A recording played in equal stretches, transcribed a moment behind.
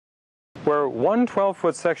Where one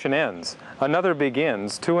 12-foot section ends, another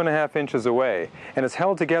begins 2.5 inches away and is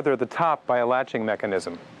held together at the top by a latching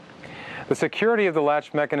mechanism. The security of the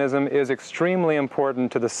latch mechanism is extremely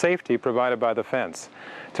important to the safety provided by the fence.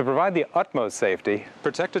 To provide the utmost safety,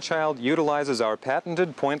 Protect a Child utilizes our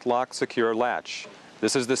patented point lock secure latch.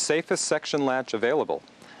 This is the safest section latch available.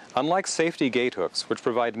 Unlike safety gate hooks, which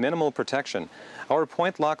provide minimal protection, our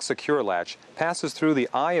point lock secure latch passes through the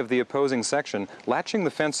eye of the opposing section, latching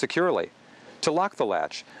the fence securely. To lock the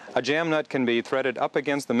latch, a jam nut can be threaded up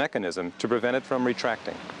against the mechanism to prevent it from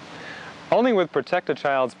retracting. Only with Protect a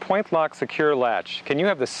Child's point lock secure latch can you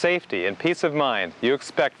have the safety and peace of mind you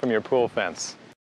expect from your pool fence.